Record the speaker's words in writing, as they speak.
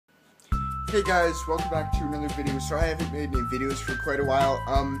Hey guys, welcome back to another video. Sorry I haven't made any videos for quite a while.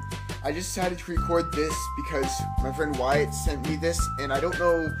 I just decided to record this because my friend Wyatt sent me this, and I don't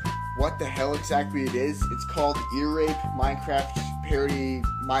know what the hell exactly it is. It's called Ear Rape Minecraft Parody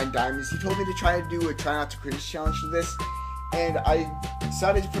Mine Diamonds. He told me to try to do a Try Not to Cringe challenge for this, and I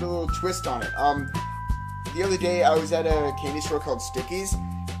decided to put a little twist on it. The other day I was at a candy store called Stickies,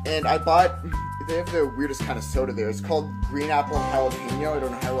 and I bought, they have the weirdest kind of soda there. It's called Green Apple and Jalapeno. I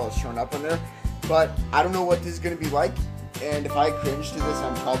don't know how well it's showing up on there, but I don't know what this is going to be like, and if I cringe to this,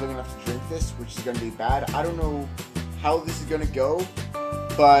 I'm probably going to have to drink this, which is going to be bad. I don't know how this is going to go,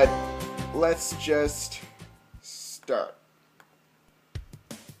 but let's just start.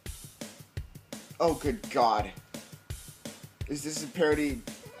 Oh, good God. Is this a parody?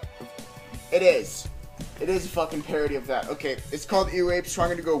 It is. It is a fucking parody of that. Okay, it's called Ear Rape, so I'm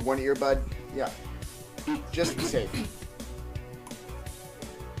gonna go one earbud. Yeah. Just to be safe.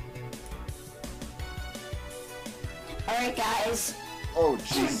 Alright guys. Oh,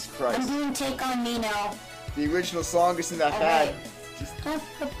 Jesus Christ. I'm doing Take On Me now. The original song isn't that bad. Just,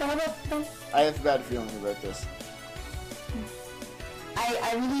 I have a bad feeling about this.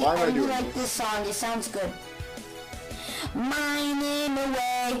 I really like this song. It sounds good. Mining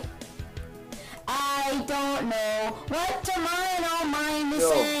away. I don't know what to mine. I'll mine this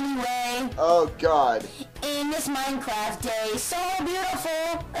anyway. Oh God. In this Minecraft day, so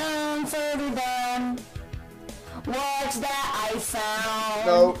beautiful. Further down. What's that I found?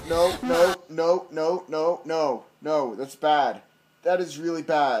 No. That's bad. That is really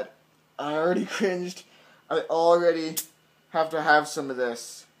bad. I already cringed. I already have to have some of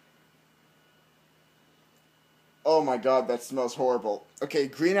this. Oh my God, that smells horrible. Okay,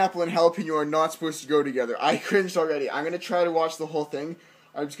 green apple and jalapeno are not supposed to go together. I cringed already. I'm gonna try to watch the whole thing.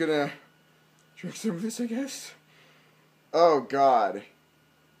 I'm just gonna drink some of this, I guess. Oh God.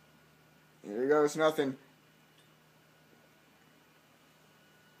 Here goes nothing.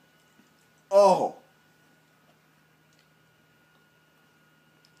 Oh.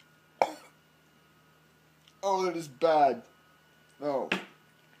 Oh, that is bad. No.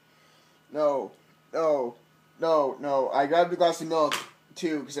 I grabbed a glass of milk,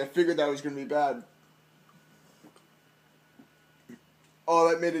 too, because I figured that was going to be bad. Oh,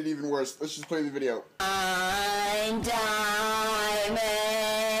 that made it even worse. Let's just play the video. Mine diamonds.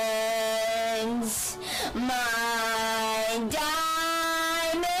 Mine diamonds.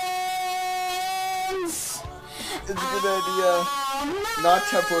 It's a good idea not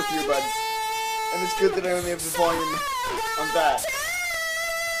to have both earbuds. And it's good that I only have the volume on that.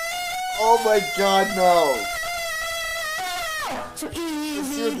 Oh my God, no! Too Let's see what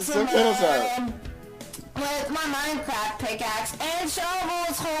easy the subtitles are. With my Minecraft pickaxe and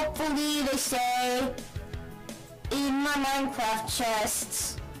shovels, hopefully they stay in my Minecraft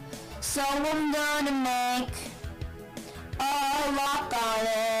chests. So I'm gonna make a lock on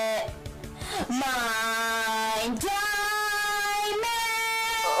it. Mine diamonds.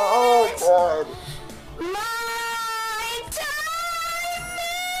 Oh God! Mine diamonds.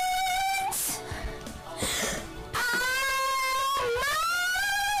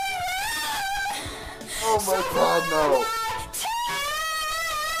 Oh my God, no!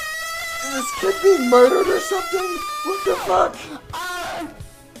 Is this kid being murdered or something? What the fuck?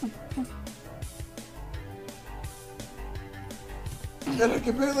 And I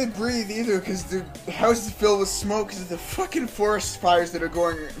can barely breathe either because the house is filled with smoke because of the fucking forest fires that are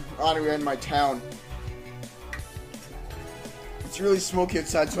going on around my town. It's really smoky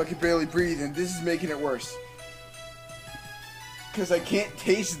outside, so I can barely breathe, and this is making it worse. Because I can't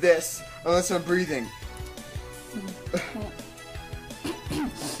taste this unless I'm breathing.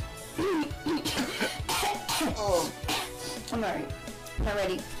 Oh. I'm alright. I'm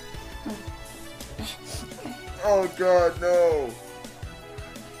ready. Oh God, no.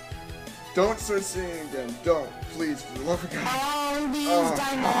 Don't start singing again. Don't. Please, for the love of God. All these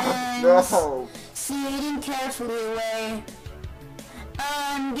diamonds. No. Sitting carefully away.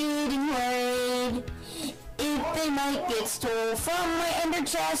 I'm getting worried. If they might get stole from my ender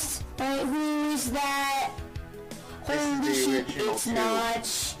chest. But who's that? Holy shit, it's not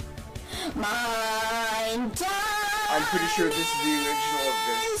mine. I'm pretty sure this is the original of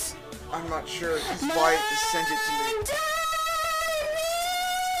this. I'm not sure, because Wyatt just sent it to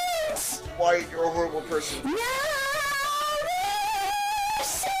me. Wyatt, you're a horrible person.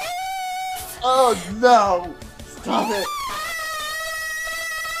 Oh no! Stop it!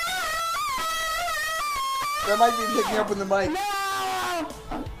 That might be picking up on the mic.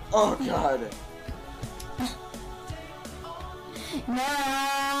 Oh God.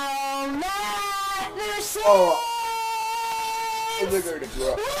 Oh. They're going to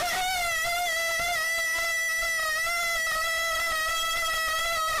grow up.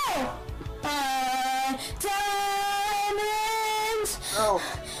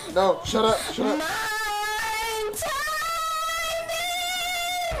 No, shut up, shut up. My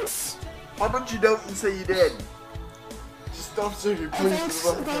timings! Why don't you don't and say you did? Just stop singing, please.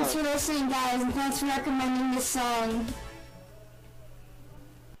 Thanks for listening, guys, and thanks for recommending this song.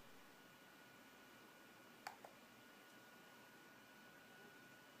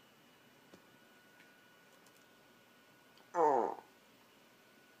 Oh.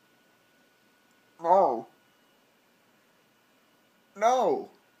 No. No.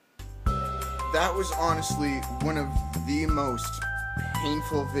 That was honestly one of the most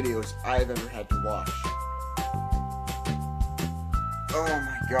painful videos I've ever had to watch. Oh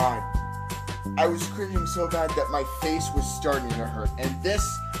my god. I was cringing so bad that my face was starting to hurt, and this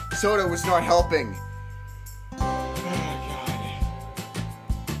soda was not helping. Oh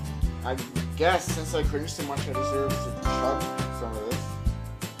god. I guess since I cringed so much, I deserve to chug some of this.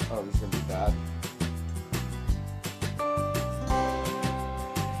 Oh, this is gonna be bad.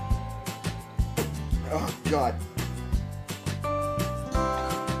 Oh god.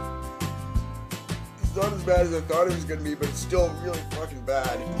 It's not as bad as I thought it was gonna be, but it's still really fucking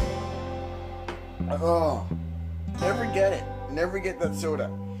bad. Oh. Never get it. Never get that soda.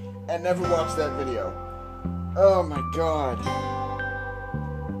 And never watch that video. Oh my god.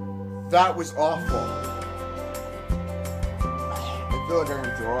 That was awful. I feel like I'm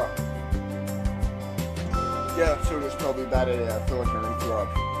gonna throw up. Yeah, that soda's probably a bad idea. I feel like I'm gonna throw up.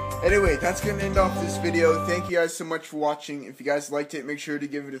 Anyway, that's going to end off this video. Thank you guys so much for watching. If you guys liked it, make sure to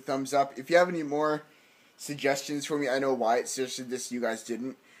give it a thumbs up. If you have any more suggestions for me, I know Wyatt suggested this, you guys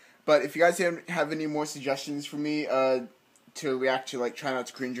didn't. But if you guys have any more suggestions for me to react to, like, try not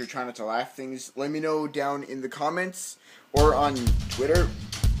to cringe or try not to laugh things, let me know down in the comments or on Twitter.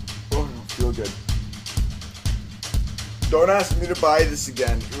 Oh, I don't feel good. Don't ask me to buy this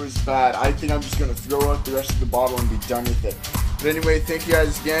again. It was bad. I think I'm just going to throw out the rest of the bottle and be done with it. But anyway, thank you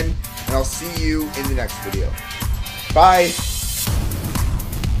guys again, and I'll see you in the next video. Bye!